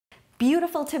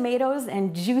Beautiful tomatoes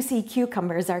and juicy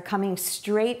cucumbers are coming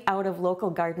straight out of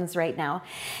local gardens right now.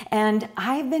 And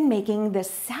I've been making this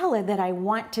salad that I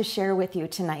want to share with you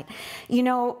tonight. You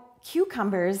know,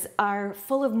 cucumbers are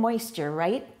full of moisture,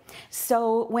 right?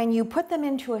 So when you put them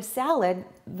into a salad,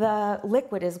 the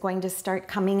liquid is going to start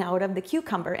coming out of the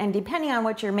cucumber. And depending on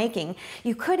what you're making,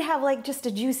 you could have like just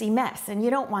a juicy mess, and you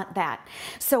don't want that.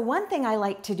 So one thing I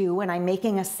like to do when I'm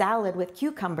making a salad with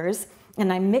cucumbers,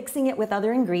 and I'm mixing it with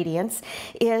other ingredients,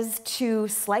 is to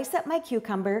slice up my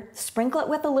cucumber, sprinkle it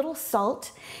with a little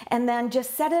salt, and then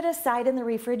just set it aside in the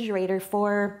refrigerator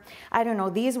for, I don't know,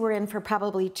 these were in for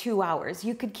probably 2 hours.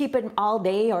 You could keep it all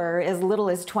day or as little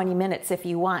as 20 minutes if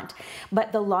you want.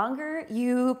 But the longer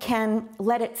you can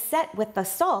let it set with the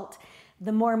salt,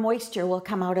 the more moisture will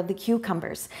come out of the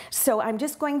cucumbers. So I'm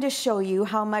just going to show you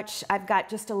how much. I've got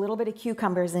just a little bit of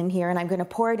cucumbers in here, and I'm going to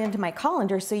pour it into my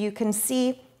colander so you can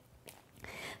see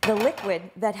the liquid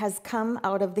that has come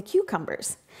out of the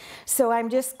cucumbers. So I'm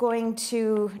just going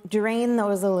to drain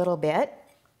those a little bit.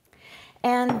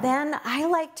 And then I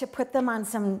like to put them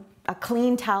on a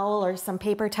clean towel or some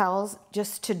paper towels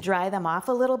just to dry them off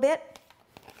a little bit.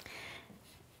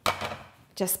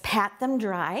 Just pat them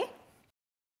dry.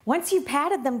 Once you've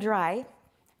patted them dry,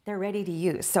 they're ready to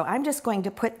use. So I'm just going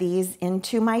to put these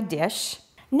into my dish.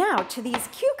 Now, to these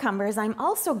cucumbers, I'm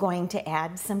also going to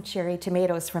add some cherry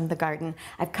tomatoes from the garden.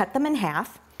 I've cut them in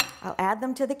half. I'll add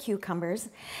them to the cucumbers,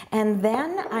 and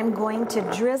then I'm going to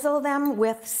drizzle them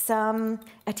with some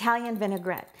Italian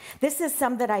vinaigrette. This is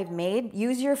some that I've made.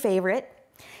 Use your favorite,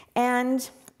 and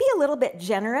be a little bit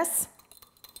generous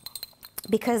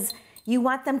because you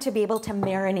want them to be able to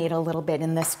marinate a little bit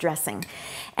in this dressing.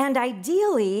 And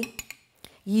ideally,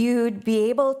 you'd be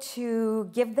able to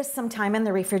give this some time in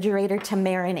the refrigerator to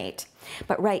marinate.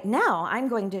 But right now, I'm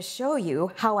going to show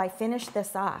you how I finish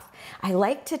this off. I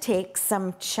like to take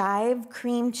some chive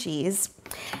cream cheese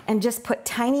and just put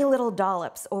tiny little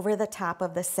dollops over the top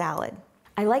of the salad.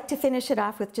 I like to finish it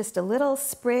off with just a little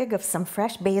sprig of some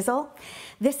fresh basil.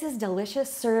 This is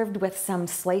delicious served with some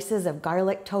slices of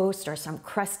garlic toast or some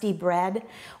crusty bread,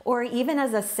 or even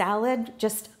as a salad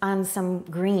just on some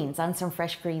greens, on some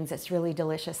fresh greens. It's really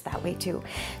delicious that way too.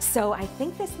 So I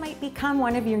think this might become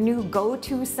one of your new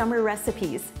go-to summer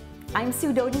recipes. I'm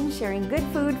Sue Doden, sharing good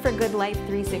food for Good Life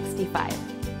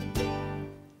 365.